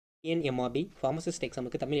MRB PHARMACIST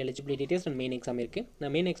examக்கு Tamil eligibility test and main exam இருக்கு.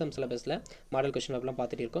 நான் main exam syllabusல model question பேப்பர்லாம்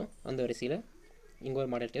பார்த்துட்டு இருக்கோம். அந்த வரிசையில் இங்க ஒரு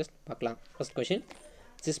மாடல் டெஸ்ட் பார்க்கலாம். First question,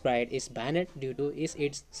 Cispride is banned due to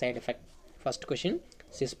its side effect. First question,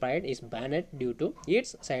 Cispride is banned due to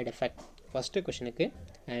its side effect. First questionக்கு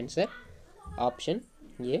answer option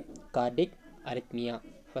A, cardiac arrhythmia.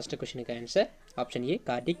 First questionக்கு answer option A,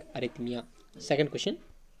 cardiac arrhythmia. Second question,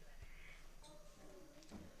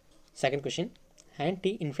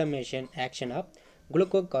 anti-inflammation action of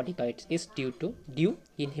glucocorticoids is due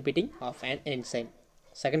inhibiting of an enzyme.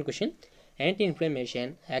 Second question, anti-inflammation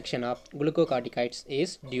action of glucocorticoids is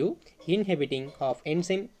due inhibiting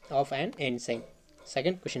of an enzyme.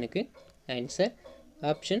 Second question க்கு answer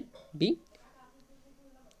option B,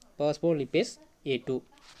 phospholipase A2.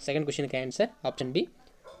 Second question க்கு answer option B,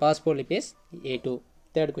 phospholipase A2.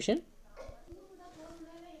 Third question,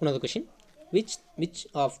 another question, which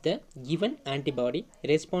of the given antibody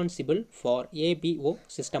responsible for ABO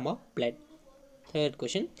system of blood? Third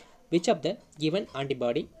question, which of the given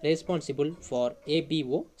antibody responsible for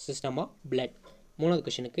ABO system of blood? மூணாவது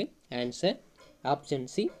கொஸ்டினுக்கு answer option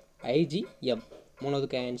C IgM.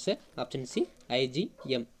 மூணாவதுக்கு answer option C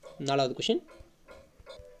IgM. நாலாவது question,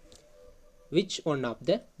 which one of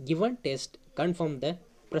the given test confirm the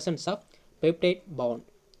presence of peptide bond?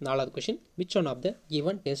 நாலாவது question, which one of the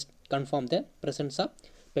given test confirm the presence of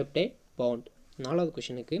peptide bond? நாலாவது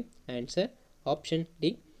கொஸ்டினுக்கு answer option D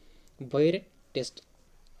Burette test.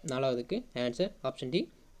 நாலாவதுக்கு answer option D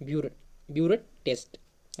Burette test.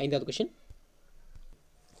 ஐந்தாவது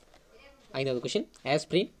question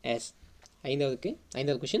aspirin as.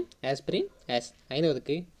 ஐந்தாவது question aspirin as.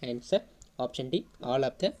 ஐந்தாவதுக்கு answer option D all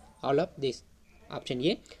of this. Option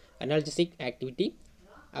A analgesic activity,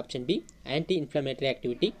 option B anti-inflammatory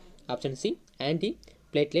activity, option C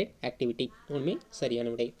anti-platelet activity. உண்மை சரியான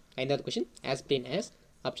விடை. ஐந்தாவது question aspirin as,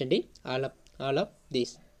 option D all of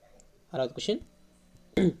this. ஆறாவது question,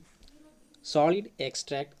 solid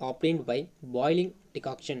extract obtained by boiling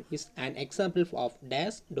decoction is an example of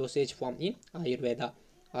dash dosage form in Ayurveda.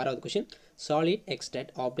 ஆறாவது question, solid extract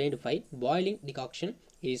obtained by boiling decoction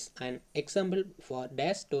is an example for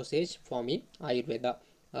dash dosage form in Ayurveda.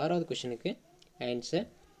 ஆறாவது கொஸ்டினுக்கு answer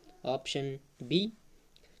option B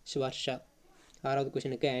ஸ்வர்ஷா. ஆறாவது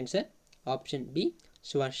கொஸ்டினுக்கு answer option B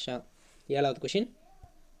ஸ்வர்ஷா. ஏழாவது question,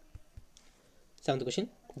 seventh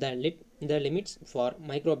question, the limits for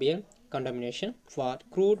microbial contamination for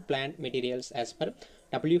crude plant materials as per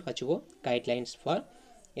WHO guidelines for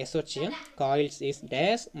Escherichia coils is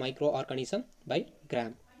dash microorganism by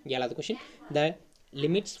gram. ஏழாவது question, the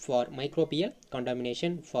limits for microbial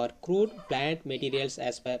contamination for crude plant materials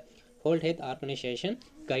as per World Health Organization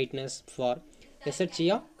guidance for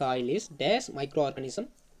Escherichia coil is dash microorganism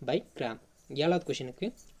by gram. ஏழாவது கொஸ்டினுக்கு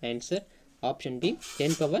answer option B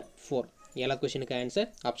 10^4. ஏழாவது கொஸ்டினுக்கு answer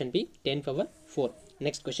option B 10^4.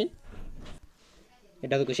 Next question,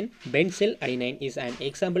 எட்டாவது question, benzyl adenine is an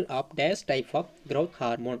example of dash type of growth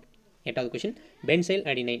hormone. எட்டாவது question, benzyl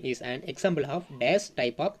adenine is an example of dash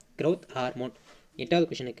type of growth hormone. எட்டாவது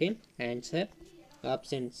கொஸ்டினுக்கு answer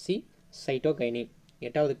option C cytokinin.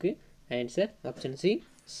 எட்டாவதுக்கு answer option C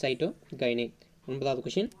cytokinin. ஒன்பதாவது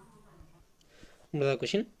question,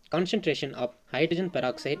 concentration of hydrogen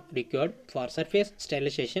peroxide required for surface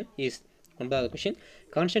sterilization is. ஒன்பதாவது question,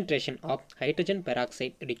 concentration of hydrogen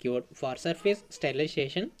peroxide required for surface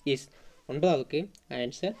sterilization is. ஒன்பதாவதுக்கு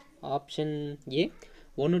answer option A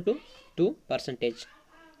 1 to 2%.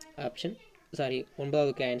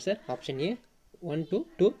 ஒன்பதாவதுக்கு answer option A 1 to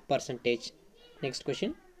 2%. Next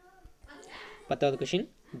question, பத்தாவது question,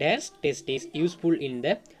 dash test is useful in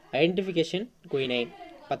the identification quinine.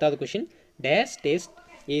 பத்தாவது question, dash test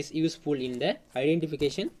is useful in the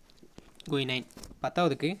identification quinine.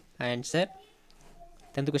 பத்தாவதுக்கு answer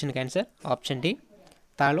 10th கொஸ்டினுக்கு answer option D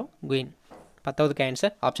தாலோகுயின். பத்தாவதுக்கு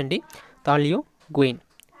answer option D தாலியோகுயின்.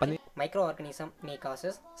 Micro organism May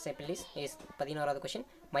causes சிம்பிளிஸ் is. 11வது question,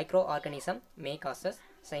 micro organism May causes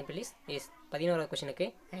சிம்பிளிஸ் is. 11வது கொஸ்டினுக்கு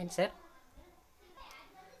answer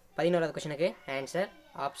 11வது கொஸ்டினுக்கு answer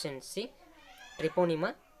option C ட்ரிபோனிமா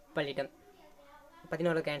பல்லிடம்.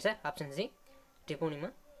 11வது answer option C ட்ரிபோனிமா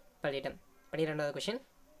பல்லிடம். 12வது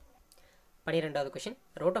question,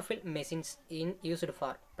 ரோட்டோஃபில் machines in used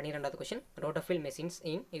for. 12வது question, ரோட்டோஃபில் machines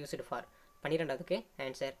in used for. 12வதுக்கு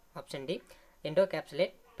answer option D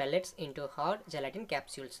எண்டோகேப்சுலேட் pellets into hard gelatin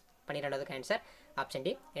capsules. 12வதுக்கு answer option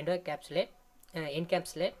D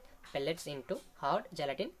encapsulate pellets into hard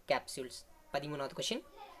gelatin capsules. 13வது question,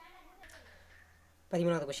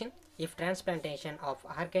 if transplantation of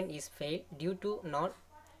organ is failed due to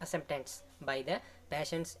non-acceptance by the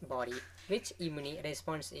patient's body. Which immune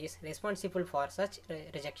response is responsible for such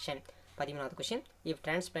rejection? 13th question. If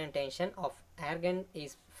transplantation of organ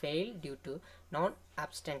is failed due to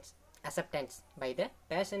non-acceptance by the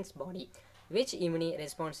patient's body, which immune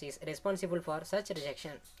response is responsible for such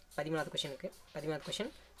rejection? 13th question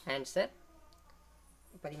answer.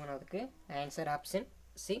 13th answer option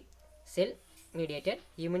C, cell mediated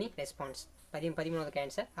immune response. 13th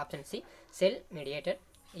answer option C, cell mediated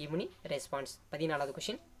immune response. 14th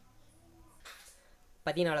question.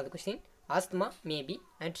 Asthma may be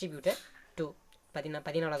attributed to.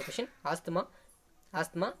 14th question.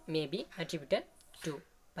 Asthma may be attributed to.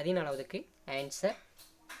 14th answer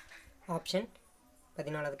option.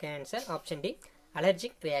 14th answer option D,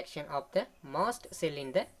 allergic reaction of the mast cell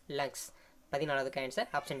in the lungs. 14th answer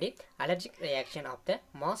option D, allergic reaction of the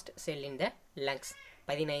mast cell in the lungs.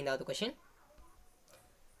 15th question.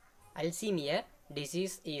 Alzheimer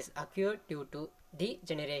disease is occurred due to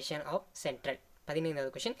degeneration of central.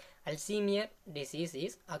 15th question. Alzheimer disease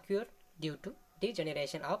is occurred due to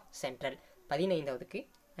degeneration of central. 15th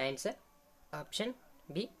answer option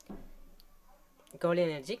B,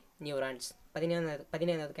 cholinergic neurons.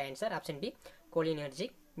 15th answer option B,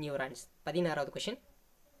 cholinergic neurons. 16th question.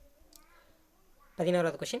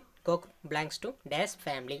 16th question. Cockroach belongs to dash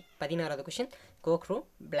family. 16th question. Cockroach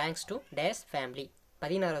belongs to dash family.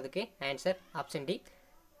 16th answer option D,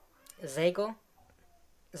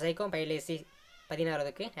 Zygopylaceae.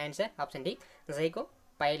 16th answer option D,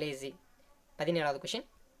 Zygopylaceae. 17th question.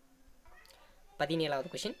 17th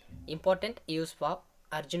question. Important use for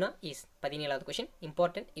Arjuna is. 17th question.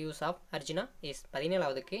 Important use of Arjuna is.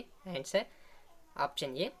 17th answer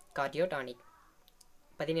option A, cardiotonic.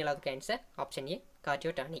 17th answer option A,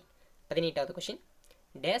 cardiotonic. 18th question.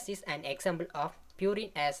 Dash is an example of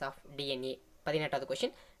purine as of DNA. 18th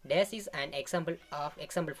question. Dash is an example for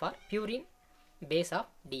purine base of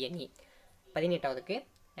DNA. 18th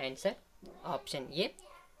answer option A,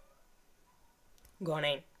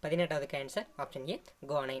 guanine. 18th answer option A,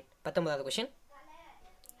 guanine. 19th question.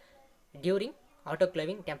 During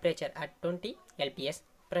autoclaving temperature at 20 lps,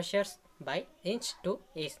 pressures by inch to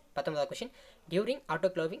is. 19th question. During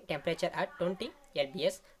autoclaving temperature at 20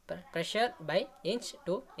 lps, pressure by inch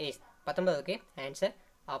to is. 19th answer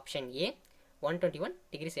option A, 121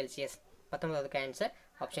 degree Celsius. 19th answer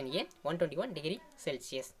option A, 121 degree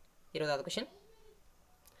Celsius. 20th question.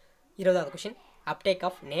 20th question. Uptake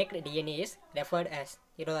of naked DNA is referred as.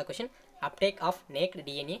 20th question. Uptake of naked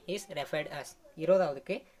DNA is referred as.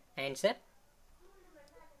 20th answer.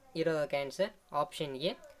 20th answer option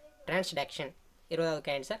A, transduction. 20th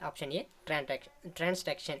answer option A,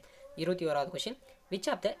 transduction. 21st question. Which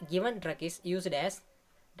of the given drug is used as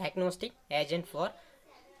diagnostic agent for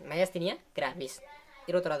myasthenia gravis?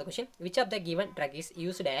 23rd question. Which of the given drug is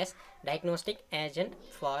used as diagnostic agent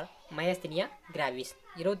for myasthenia gravis?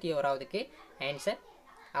 21st answer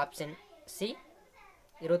option C.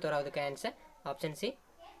 21st answer option C.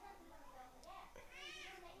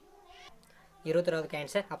 23rd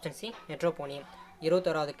answer option C, etroponium.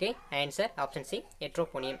 23rd answer option C,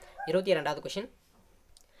 etroponium. 22nd question.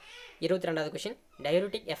 22nd question.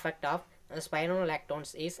 Diuretic effect of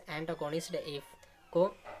spironolactones is antagonist if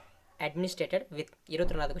co-administered with.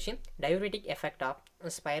 22nd question. Diuretic effect of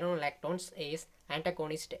spironolactones is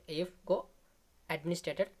antagonist if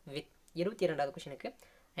co-administered with. 22nd question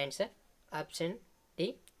answer option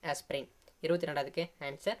D, aspirin. 22nd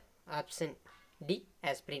answer option D,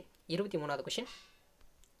 aspirin. 23rd question.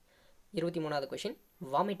 23rd question.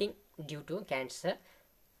 Vomiting due to cancer.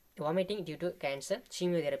 Vomiting due to cancer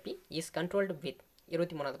chemotherapy is controlled with.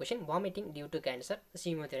 23rd question. Vomiting due to cancer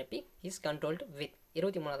chemotherapy is controlled with.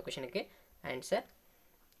 23rd question answer.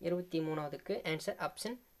 23rd answer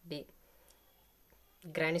option D,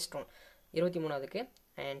 granistrone. 23rd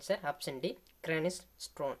answer option D,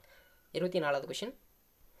 granistrone. 24th question.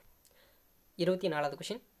 24th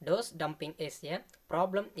question. Dose dumping is a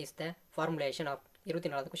problem is the formulation of.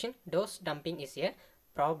 24th question. Dose dumping is a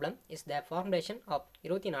problem is the formulation of.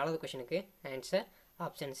 24th question answer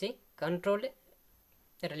option C, controlled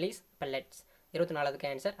release pellets. 24th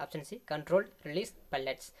answer option C, controlled release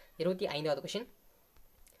pellets. 25th question.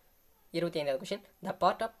 25th question. The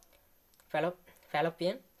part of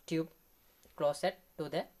fallopian tube closer to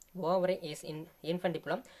the ovary is in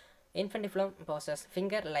infundibulum. Infundibulum possesses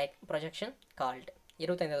finger-like projection called.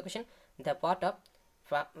 25th question. The part of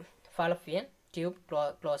fallopian tube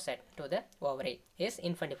closer to the ovary is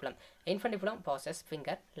infundibulum. Infundibulum possesses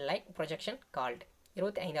finger-like projection called.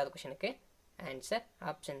 25th question answer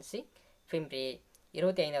option C, fimbriae.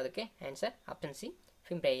 25th answer option C,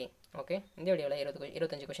 fimbriae. Okay, இந்த வீடியோவில்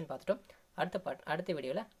 25 question பார்த்துட்டோம். அடுத்த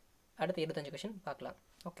வீடியோவில் அடுத்து 25 question பார்க்கலாம்.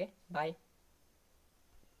 Okay, பாய்.